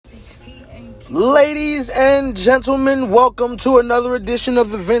Ladies and gentlemen, welcome to another edition of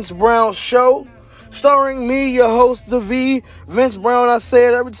the Vince Brown Show, starring me, your host, the V, Vince Brown. I say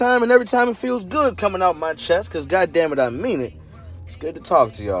it every time, and every time it feels good coming out my chest, because goddamn it, I mean it. It's good to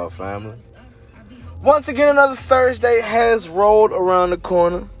talk to y'all, family. Once again, another Thursday has rolled around the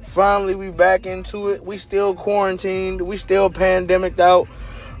corner. Finally, we back into it. We still quarantined. We still pandemiced out.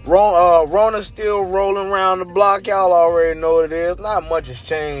 Rona's still rolling around the block. Y'all already know what it is. Not much has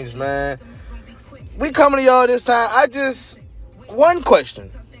changed, man. We coming to y'all this time. One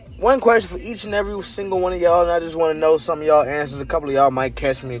question for each and every single one of y'all, and I just want to know some of y'all answers. A couple of y'all might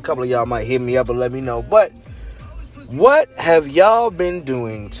catch me, a couple of y'all might hit me up and let me know. But what have y'all been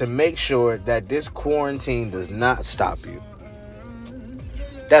doing to make sure that this quarantine does not stop you?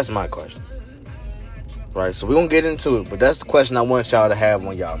 That's my question. Right, so we're going to get into it, but that's the question I want y'all to have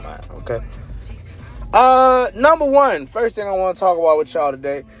on y'all mind, okay? Number one, first thing I want to talk about with y'all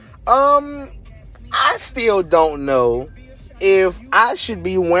today, I still don't know if I should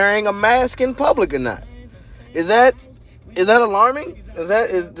be wearing a mask in public or not. Is that alarming? Does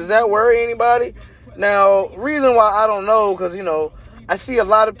that worry anybody? Now, reason why I don't know, because, I see a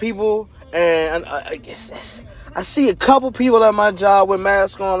lot of people, and I see a couple people at my job with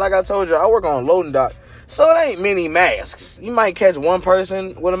masks on. Like I told you, I work on loading dock, so it ain't many masks. You might catch one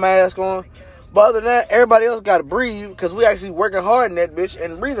person with a mask on, but other than that, everybody else got to breathe, because we actually working hard in that bitch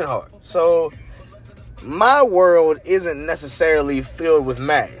and breathing hard. So my world isn't necessarily filled with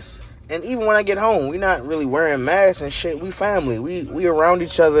masks. And even when I get home, we're not really wearing masks and shit. We family. We around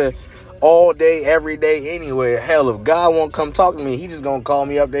each other all day, every day anyway. Hell, if God won't come talk to me, he just gonna call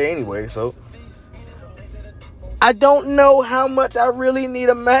me up there anyway. So I don't know how much I really need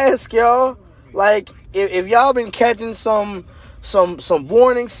a mask, y'all. Like, if y'all been catching some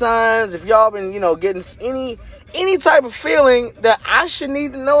warning signs, if y'all been, getting any type of feeling that I should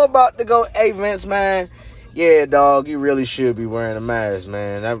need to know about to go, hey, Vince, man, yeah, dog, you really should be wearing a mask,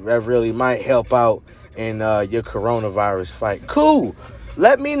 man. That really might help out in your coronavirus fight. Cool.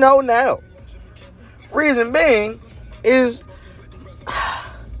 Let me know now. Reason being is,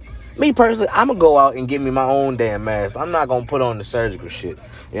 me personally, I'm going to go out and get me my own damn mask. I'm not going to put on the surgical shit.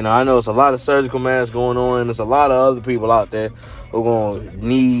 I know it's a lot of surgical masks going on, and there's a lot of other people out there who are going to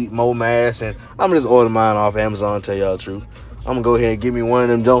need more masks, and I'm going to just order mine off Amazon and tell y'all the truth. I'm going to go ahead and give me one of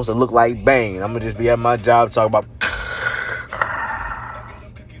them Jones that look like Bane. I'm going to just be at my job talking about,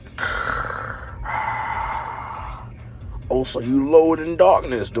 oh, so you lowered in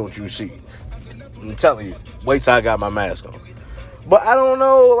darkness, don't you see? I'm telling you, wait till I got my mask on. But I don't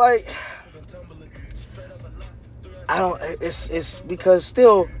know, it's because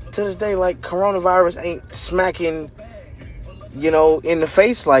still, to this day, coronavirus ain't smacking, in the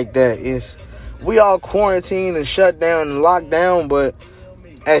face like that. We all quarantined and shut down and locked down, but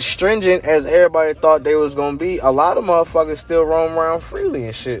as stringent as everybody thought they was gonna be, a lot of motherfuckers still roam around freely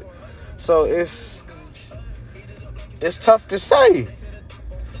and shit. So it's tough to say.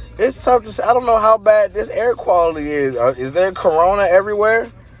 I don't know how bad this air quality is. Is there corona everywhere?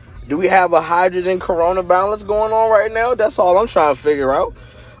 Do we have a hydrogen corona balance going on right now? That's all I'm trying to figure out.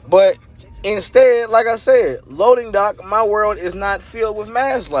 But instead, like I said, loading dock, my world is not filled with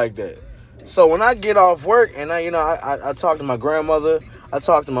masks like that. So when I get off work and I talk to my grandmother, I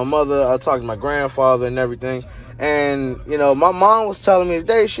talk to my mother, I talk to my grandfather and everything. And, my mom was telling me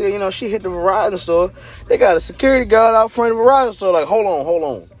today, she hit the Verizon store. They got a security guard out front of the Verizon store. Like, hold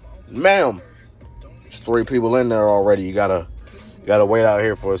on. Ma'am, there's 3 people in there already. You gotta wait out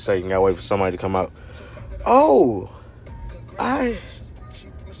here for a second. You gotta wait for somebody to come out. Oh,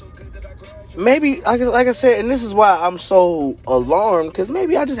 maybe, like I said, and this is why I'm so alarmed, because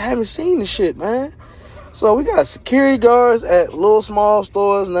maybe I just haven't seen the shit, man. So we got security guards at little small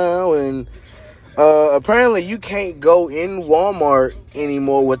stores now, and apparently you can't go in Walmart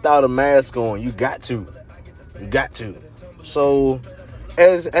anymore without a mask on. You got to. So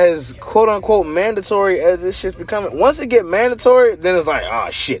as quote unquote mandatory as this shit's becoming, once it get mandatory, then it's like,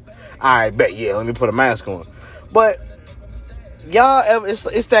 oh shit, I bet, yeah, let me put a mask on. But y'all,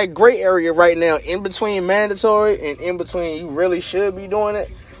 it's that gray area right now, in between mandatory and in between you really should be doing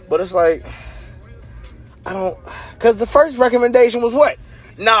it. But it's like, because the first recommendation was what?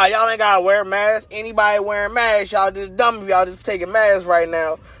 Nah, y'all ain't gotta wear masks. Anybody wearing masks, y'all just dumb if y'all just taking masks right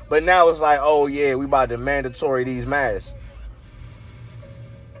now. But now it's like, oh yeah, we about to mandatory these masks.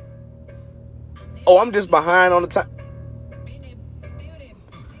 Oh, I'm just behind on the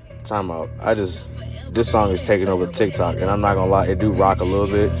time out. This song is taking over TikTok, and I'm not gonna lie, it do rock a little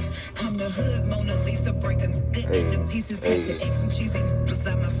bit. Hey.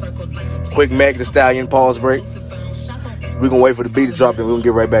 Quick Meg Thee Stallion pause break. We're gonna wait for the beat to drop, and we're gonna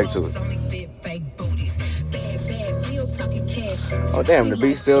get right back to it. Oh, damn, the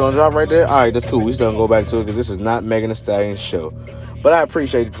beat still don't drop right there? All right, that's cool. We still gonna go back to it because this is not Megan Thee Stallion's show. But I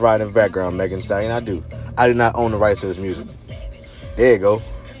appreciate you providing the background, Megan Thee Stallion. I do. I do not own the rights to this music. There you go.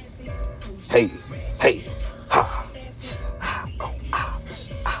 Hey, ha.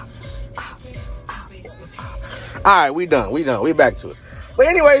 All right, we done. We back to it. But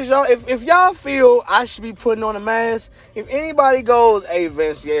anyways, y'all, if y'all feel I should be putting on a mask, if anybody goes, hey,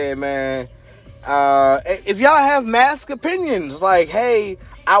 Vince, yeah, man, if y'all have mask opinions, like, hey,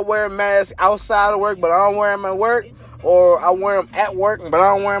 I wear a mask outside of work, but I don't wear them at work, or I wear them at work, but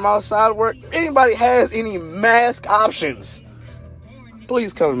I don't wear them outside of work, if anybody has any mask options,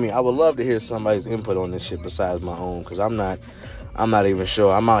 please come to me. I would love to hear somebody's input on this shit besides my own, because I'm not even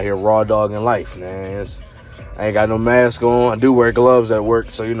sure. I'm out here raw dogging life, man. I ain't got no mask on. I do wear gloves at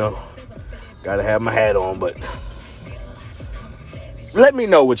work, so, gotta have my hat on, but let me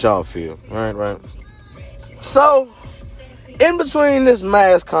know what y'all feel. Right. So, in between this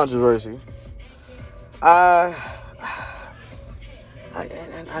mask controversy, I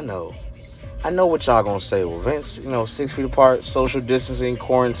know what y'all gonna say. Well, Vince, 6 feet apart, social distancing,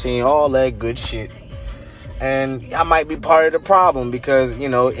 quarantine, all that good shit. And I might be part of the problem because,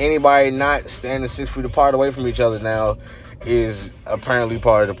 anybody not standing 6 feet apart away from each other now is apparently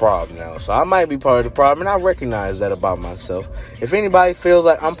part of the problem now. So I might be part of the problem, and I recognize that about myself. If anybody feels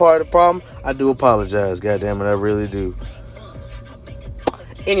like I'm part of the problem, I do apologize. Goddamn it, I really do.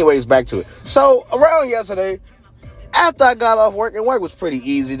 Anyways, back to it. So around yesterday, after I got off work, and work was pretty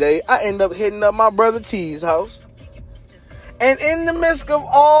easy day, I ended up hitting up my brother T's house. And in the midst of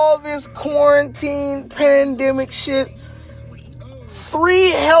all this quarantine, pandemic shit, 3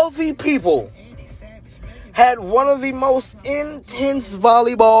 healthy people had one of the most intense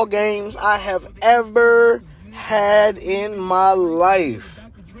volleyball games I have ever had in my life.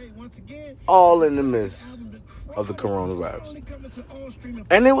 All in the midst of the coronavirus.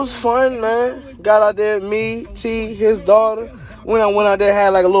 And it was fun, man. Got out there, me, T, his daughter. When I went out there, had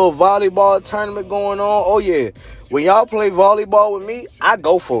like a little volleyball tournament going on. Oh, yeah. When y'all play volleyball with me, I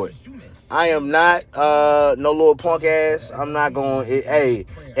go for it. I am not no little punk ass. I'm not going, hey,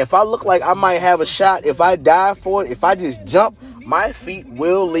 if I look like I might have a shot, if I die for it, if I just jump, my feet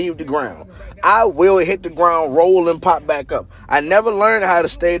will leave the ground. I will hit the ground, roll, and pop back up. I never learned how to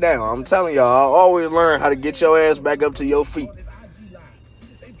stay down. I'm telling y'all, I always learn how to get your ass back up to your feet.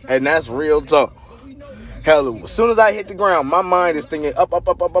 And that's real talk. Hell, as soon as I hit the ground, my mind is thinking up.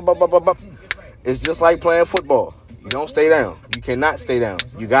 It's just like playing football. You don't stay down. You cannot stay down.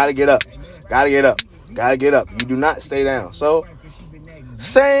 You gotta get up. Gotta get up. You do not stay down. So,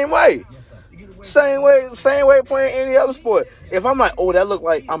 same way playing any other sport. If I'm like, oh, that look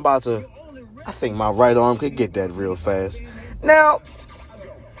like I'm about to, I think my right arm could get that real fast. Now,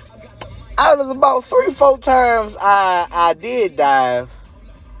 out of about 3-4 times I did dive.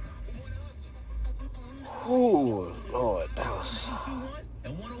 Ooh, Lord, that was...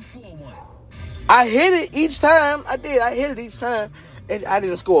 I hit it each time. I hit it each time. I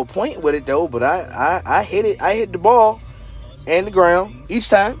didn't score a point with it, though, but I hit it. I hit the ball and the ground each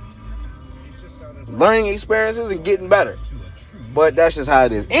time. Learning experiences and getting better. But that's just how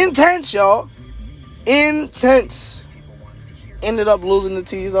it is. Intense, y'all. Intense. Ended up losing the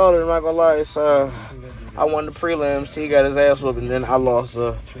T's order. I'm not gonna lie. I won the prelims. T got his ass whooped, and then I lost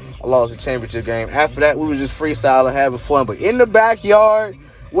the championship game. After that, we were just freestyling, having fun. But in the backyard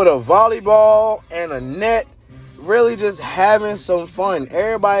with a volleyball and a net, really just having some fun.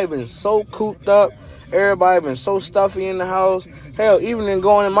 Everybody been so cooped up. Everybody been so stuffy in the house. Hell, even in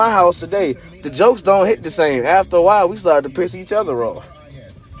going in my house today, the jokes don't hit the same. After a while, we started to piss each other off.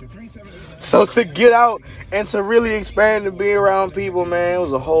 So to get out and to really expand and be around people, man, it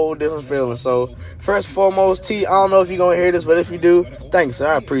was a whole different feeling. So first and foremost, T, I don't know if you're going to hear this, but if you do, thanks, sir.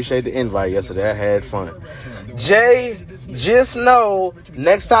 I appreciate the invite yesterday. I had fun. Jay, just know,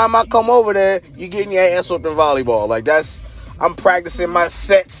 next time I come over there, you getting your ass whooped in volleyball. Like, I'm practicing my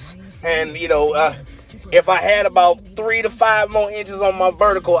sets. And, if I had about 3 to 5 more inches on my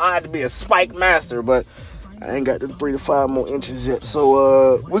vertical, I'd be a spike master. But I ain't got them 3 to 5 more inches yet.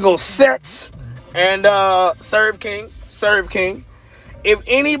 So, we're going to set and serve king. If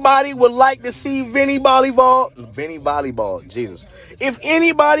anybody would like to see Vinny Volleyball, Jesus. If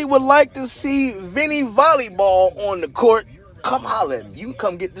anybody would like to see Vinny Volleyball on the court, come holler at me. You can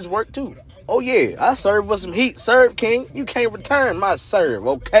come get this work too. Oh yeah, I serve with some heat. Serve king. You can't return my serve,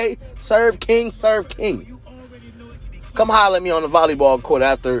 okay? Serve king. Come holler at me on the volleyball court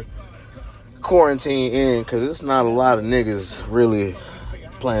after quarantine in, because it's not a lot of niggas really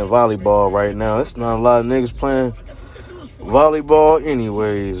playing volleyball right now. It's not a lot of niggas playing volleyball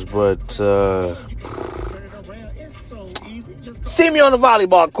anyways, but See me on the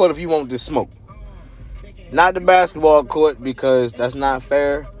volleyball court if you want this smoke. Not the basketball court because that's not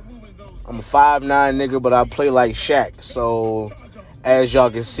fair. I'm a 5'9" nigga, but I play like Shaq. So, as y'all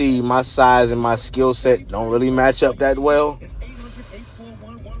can see, my size and my skill set don't really match up that well.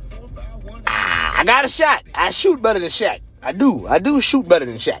 I got a shot. I shoot better than Shaq. I do shoot better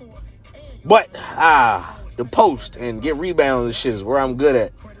than Shaq. But, the post and get rebounds and shit is where I'm good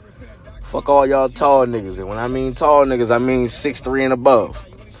at. Fuck all y'all tall niggas. And when I mean tall niggas, I mean 6'3" and above.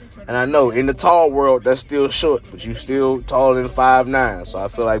 And I know in the tall world, that's still short, but you still taller than 5'9". So I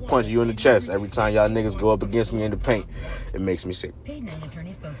feel like punching you in the chest every time y'all niggas go up against me in the paint. It makes me sick.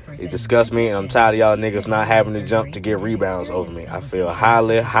 It disgusts me, and I'm tired of y'all niggas not having to jump to get rebounds over me. I feel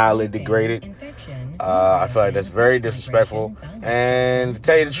highly, highly degraded. I feel like that's very disrespectful. And to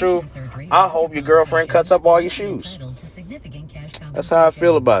tell you the truth, I hope your girlfriend cuts up all your shoes. That's how I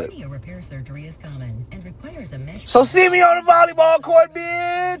feel about it. So see me on the volleyball court,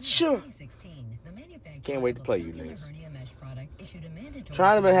 bitch. Can't wait to play you niggas.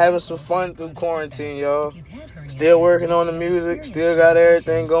 Trying to be having some fun through quarantine, y'all. Still working on the music. Still got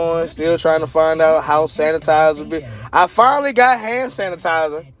everything going. Still trying to find out how sanitizer will be. I finally got hand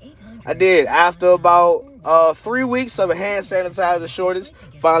sanitizer. I did. After about 3 weeks of a hand sanitizer shortage,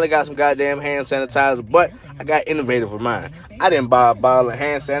 finally got some goddamn hand sanitizer. But I got innovative with mine. I didn't buy a bottle of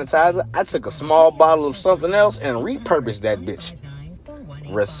hand sanitizer. I took a small bottle of something else and repurposed that bitch.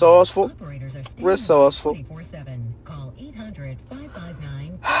 Resourceful.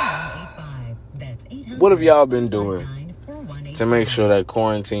 What have y'all been doing to make sure that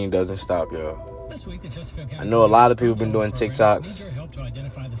quarantine doesn't stop y'all? I know a lot of people been doing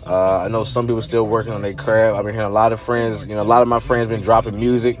TikToks. I know some people still working on their craft. I've been hearing a lot of friends, a lot of my friends been dropping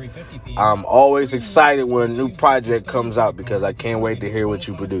music. I'm always excited when a new project comes out because I can't wait to hear what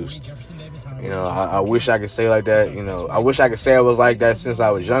you produce. I wish I could say like that. I wish I could say I was like that since I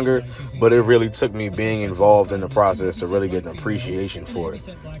was younger, but it really took me being involved in the process to really get an appreciation for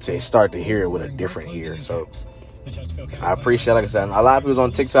it, to start to hear it with a different ear. So I appreciate, like I said, a lot of people's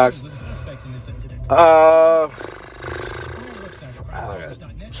on TikToks.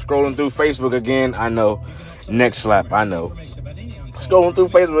 Scrolling through Facebook again, I know. Next slap, I know. Scrolling through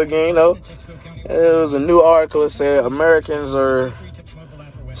Facebook again, There was a new article that said Americans are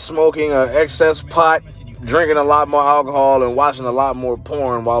smoking excess pot, drinking a lot more alcohol, and watching a lot more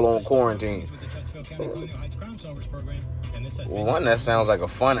porn while on quarantine. Well, one, that sounds like a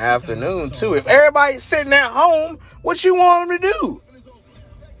fun afternoon, too. If everybody's sitting at home, what you want them to do?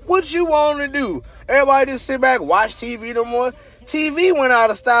 What you want them to do? Everybody just sit back, watch TV no more? TV went out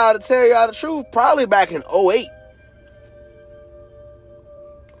of style, to tell y'all the truth, probably back in 2008.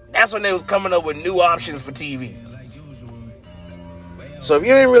 That's when they was coming up with new options for TV. So if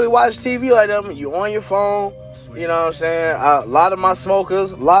you ain't really watch TV like that, you on your phone, you know what I'm saying? A lot of my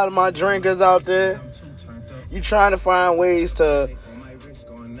smokers, a lot of my drinkers out there, you trying to find ways to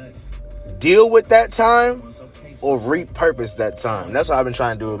deal with that time or repurpose that time. That's what I've been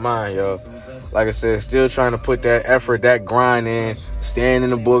trying to do with mine, yo. Like I said, still trying to put that effort, that grind in, staying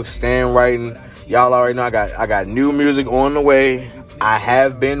in the books, staying writing. Y'all already know I got new music on the way. I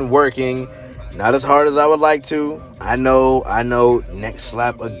have been working, not as hard as I would like to. I know, next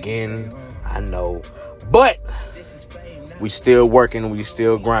slap again, I know. But we still working, we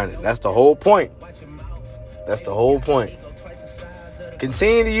still grinding. That's the whole point.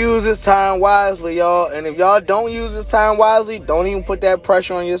 Continue to use this time wisely, y'all. And if y'all don't use this time wisely, don't even put that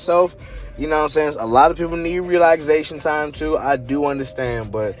pressure on yourself. You know what I'm saying? A lot of people need relaxation time too. I do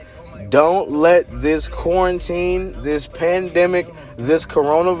understand, but don't let this quarantine, this pandemic, this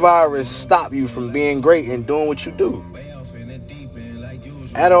coronavirus stop you from being great and doing what you do.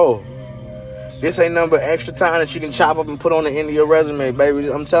 At all. This ain't nothing but extra time that you can chop up and put on the end of your resume, baby.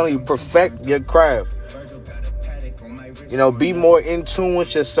 I'm telling you, perfect your craft. Be more in tune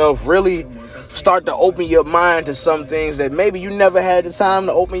with yourself. Really start to open your mind to some things that maybe you never had the time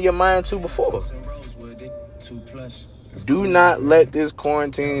to open your mind to before. Do not let this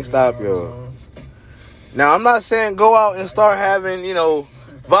quarantine stop y'all. Now, I'm not saying go out and start having,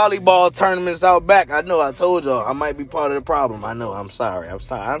 volleyball tournaments out back. I know I told y'all I might be part of the problem. I know. I'm sorry.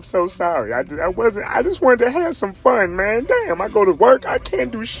 I'm so sorry. I just wanted to have some fun, man. Damn, I go to work. I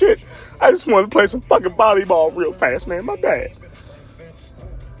can't do shit. I just wanted to play some fucking volleyball real fast, man. My bad.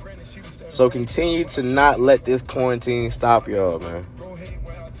 So continue to not let this quarantine stop y'all, man.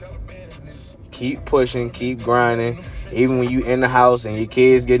 Keep pushing, keep grinding. Even when you in the house and your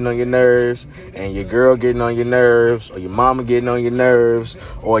kids getting on your nerves and your girl getting on your nerves or your mama getting on your nerves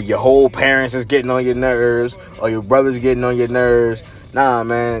or your whole parents is getting on your nerves or your brother's getting on your nerves. Nah,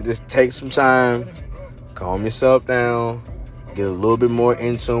 man, just take some time. Calm yourself down. Get a little bit more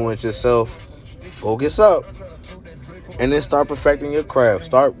in tune with yourself. Focus up. And then start perfecting your craft.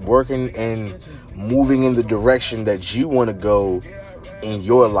 Start working and moving in the direction that you want to go in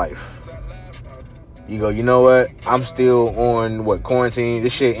your life. You go, you know what? I'm still on, quarantine?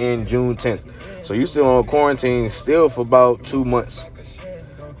 This shit ends June 10th. So you still on quarantine still for about 2 months.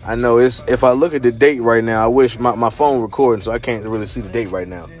 I know if I look at the date right now, I wish my phone recording, so I can't really see the date right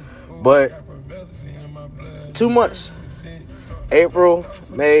now. But 2 months. April,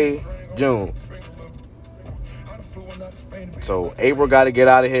 May, June. So April got to get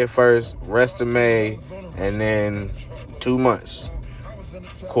out of here first, rest of May, and then 2 months.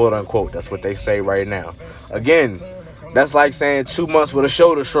 Quote unquote. That's what they say right now. Again, that's like saying 2 months with a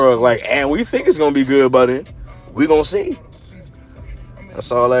shoulder shrug. Like, and we think it's going to be good by then. We going to see.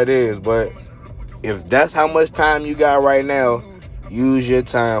 That's all that is. But if that's how much time you got right now, use your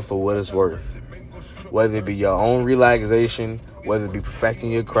time for what it's worth. Whether it be your own relaxation, whether it be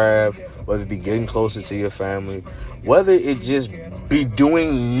perfecting your craft, whether it be getting closer to your family, whether it just be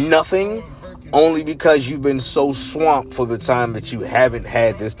doing nothing only because you've been so swamped for the time that you haven't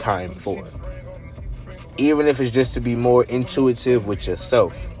had this time for. Even if it's just to be more intuitive with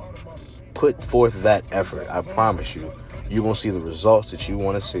yourself, put forth that effort. I promise you, you're going to see the results that you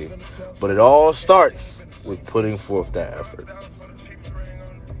want to see. But it all starts with putting forth that effort.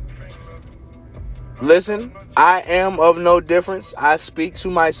 Listen, I am of no difference. I speak to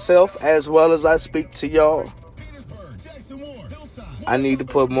myself as well as I speak to y'all. I need to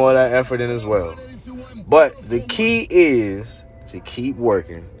put more of that effort in as well. But the key is to keep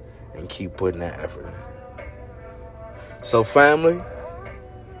working and keep putting that effort in. So family,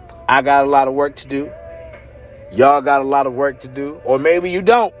 I got a lot of work to do. Y'all got a lot of work to do. Or maybe you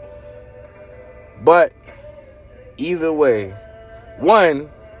don't. But either way, one,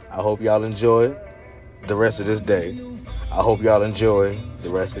 I hope y'all enjoy the rest of this day. I hope y'all enjoy the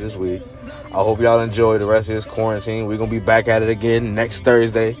rest of this week. I hope y'all enjoy the rest of this quarantine. We're going to be back at it again next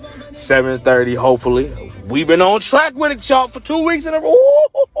Thursday, 7:30, hopefully. We've been on track with it, y'all, for 2 weeks in a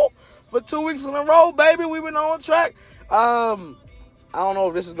row. For 2 weeks in a row, baby. We've been on track. I don't know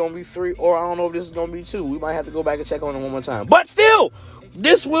if this is going to be 3 or I don't know if this is going to be 2. We might have to go back and check on it one more time. But still,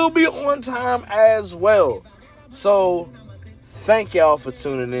 this will be on time as well. So, thank y'all for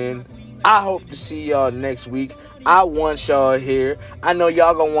tuning in. I hope to see y'all next week. I want y'all here. I know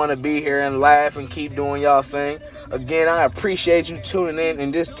y'all gonna want to be here and laugh and keep doing y'all thing. Again, I appreciate you tuning in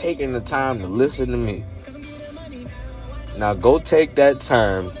and just taking the time to listen to me. Now go take that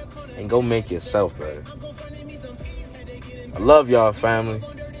time and go make yourself better. I love y'all, family.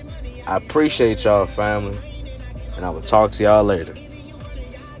 I appreciate y'all, family. And I will talk to y'all later.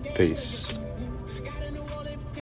 Peace.